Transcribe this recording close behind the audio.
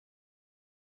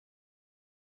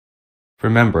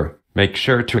Remember, make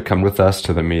sure to come with us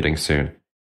to the meeting soon.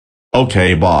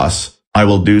 Okay, boss. I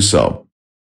will do so.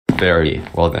 Very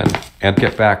well then, and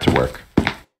get back to work.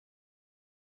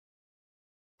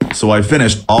 So I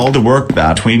finished all the work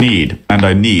that we need, and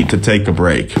I need to take a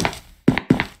break.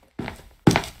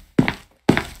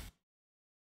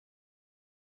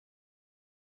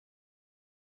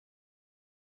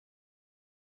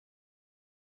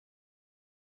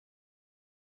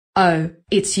 Oh,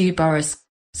 it's you, Boris.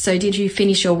 So did you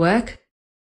finish your work?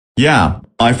 Yeah,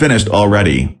 I finished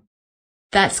already.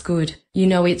 That's good. You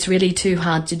know it's really too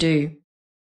hard to do.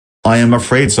 I am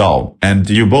afraid so. And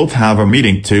do you both have a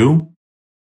meeting too?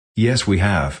 Yes, we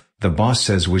have. The boss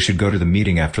says we should go to the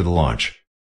meeting after the launch.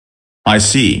 I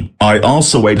see. I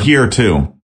also wait here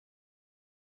too.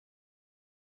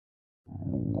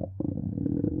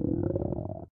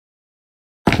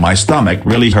 My stomach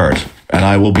really hurt, and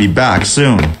I will be back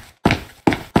soon.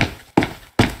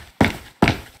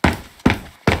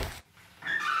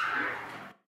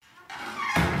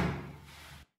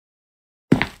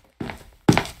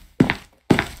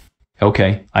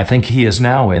 Okay, I think he is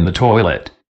now in the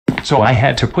toilet. So I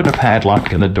had to put a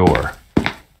padlock in the door.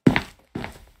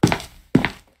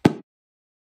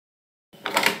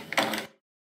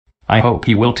 I hope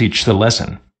he will teach the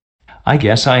lesson. I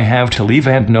guess I have to leave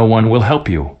and no one will help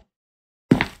you.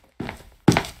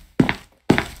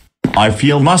 I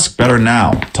feel much better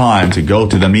now. Time to go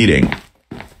to the meeting.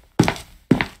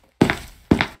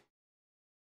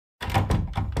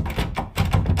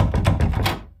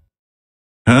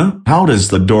 Huh? How does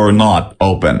the door not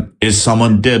open? Is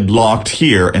someone deadlocked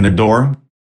here in the door?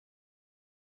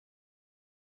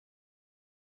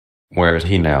 Where is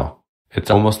he now? It's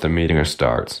almost the meeting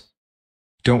starts.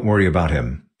 Don't worry about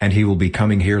him, and he will be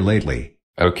coming here lately.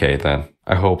 Okay then,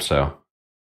 I hope so.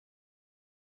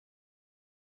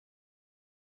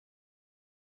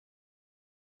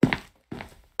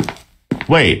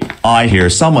 Wait, I hear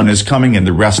someone is coming in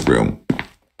the restroom.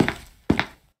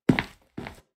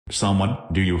 Someone,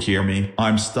 do you hear me?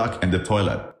 I'm stuck in the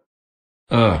toilet.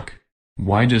 Ugh.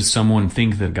 Why does someone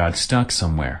think that got stuck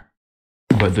somewhere?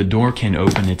 But the door can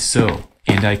open it so,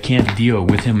 and I can't deal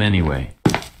with him anyway.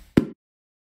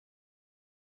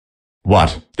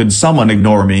 What? Did someone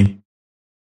ignore me?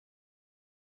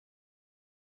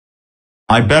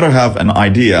 I better have an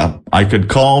idea. I could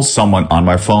call someone on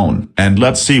my phone, and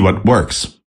let's see what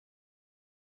works.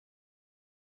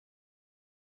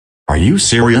 Are you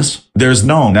serious? There's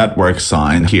no network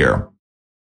sign here.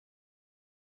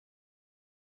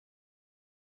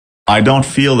 I don't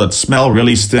feel that smell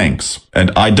really stinks,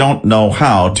 and I don't know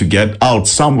how to get out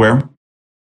somewhere.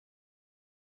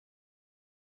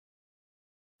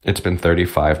 It's been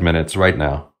 35 minutes right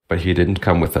now, but he didn't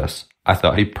come with us. I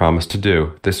thought he promised to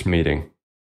do this meeting.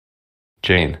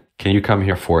 Jane, can you come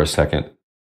here for a second?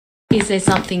 Is there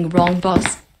something wrong,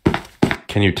 boss?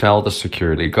 Can you tell the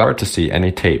security guard to see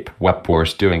any tape what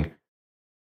Boris doing?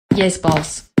 Yes,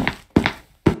 boss.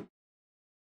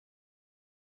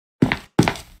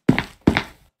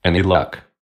 Any luck?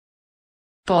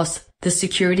 Boss, the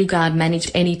security guard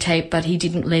managed any tape but he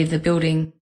didn't leave the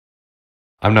building.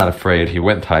 I'm not afraid he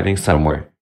went hiding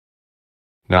somewhere.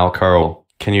 Now, Carl,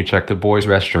 can you check the boys'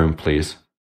 restroom, please?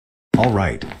 All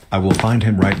right, I will find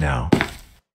him right now.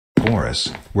 Boris,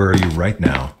 where are you right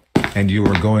now? And you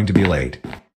are going to be late.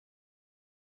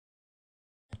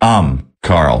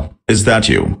 Carl, is that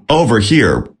you? Over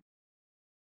here.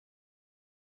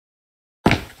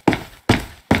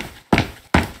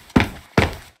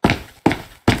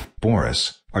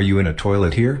 Boris, are you in a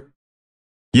toilet here?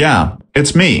 Yeah,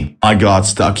 it's me. I got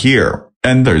stuck here,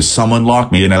 and there's someone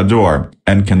locked me in a door,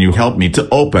 and can you help me to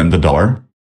open the door?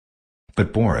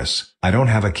 But Boris, I don't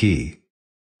have a key.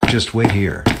 Just wait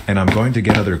here, and I'm going to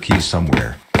get other keys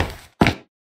somewhere.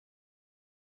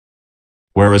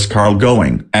 Where is Carl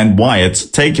going, and why it's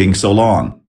taking so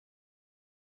long?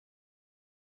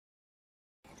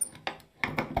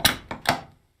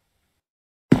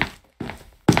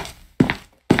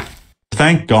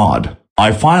 Thank God,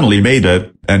 I finally made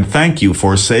it, and thank you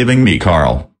for saving me,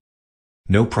 Carl.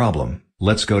 No problem.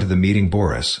 Let's go to the meeting,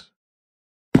 Boris.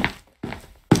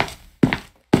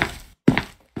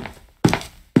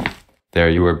 There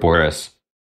you are, Boris.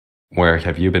 Where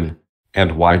have you been?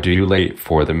 And why do you late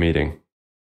for the meeting?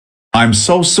 I'm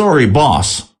so sorry,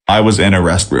 boss. I was in a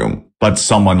restroom, but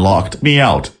someone locked me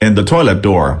out in the toilet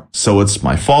door, so it's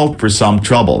my fault for some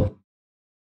trouble.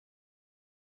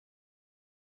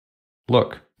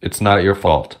 Look, it's not your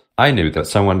fault. I knew that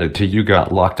someone did till you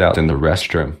got locked out in the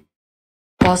restroom.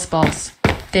 Boss,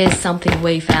 there's something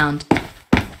we found.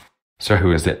 So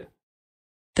who is it?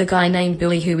 The guy named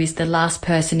Billy who is the last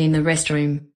person in the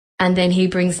restroom. and then he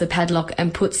brings the padlock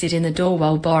and puts it in the door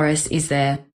while Boris is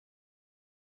there.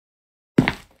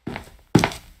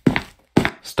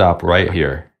 Stop right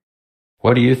here.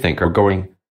 What do you think are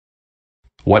going?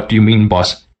 What do you mean,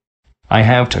 boss? I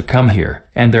have to come here,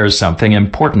 and there's something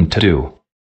important to do.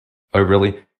 Oh,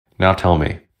 really? Now tell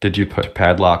me, did you put a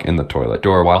padlock in the toilet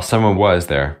door while someone was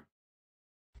there?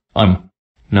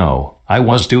 No, I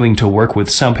was doing to work with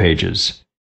some pages.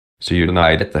 So you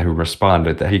denied it, that who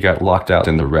responded that he got locked out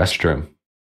in the restroom.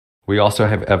 We also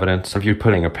have evidence of you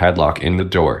putting a padlock in the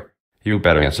door. You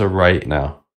better answer right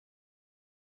now.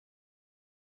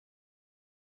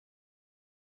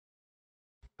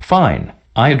 Fine,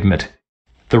 I admit.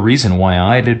 The reason why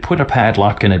I did put a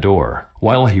padlock in a door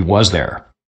while he was there.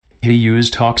 He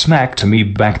used talk smack to me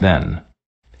back then.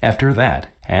 After that,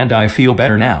 and I feel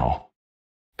better now.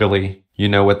 Billy, you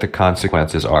know what the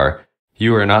consequences are.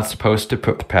 You are not supposed to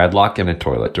put the padlock in a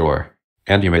toilet door.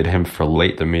 And you made him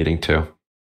late the meeting too.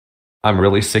 I'm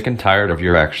really sick and tired of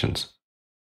your actions.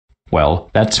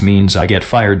 Well, that means I get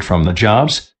fired from the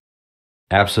jobs?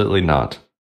 Absolutely not.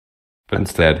 But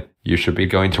instead, you should be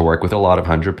going to work with a lot of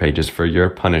 100 pages for your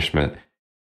punishment.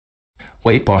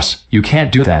 Wait, boss, you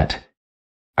can't do that.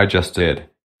 I just did.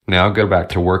 Now go back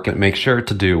to work and make sure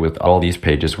to do with all these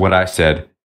pages what I said.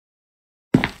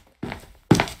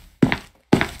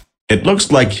 It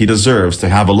looks like he deserves to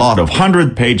have a lot of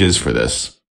 100 pages for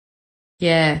this.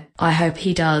 Yeah, I hope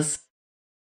he does.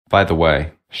 By the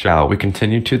way, shall we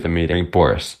continue to the meeting,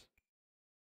 Boris?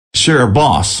 Sure,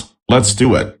 boss. Let's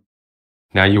do it.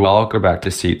 Now you all go back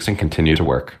to seats and continue to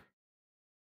work.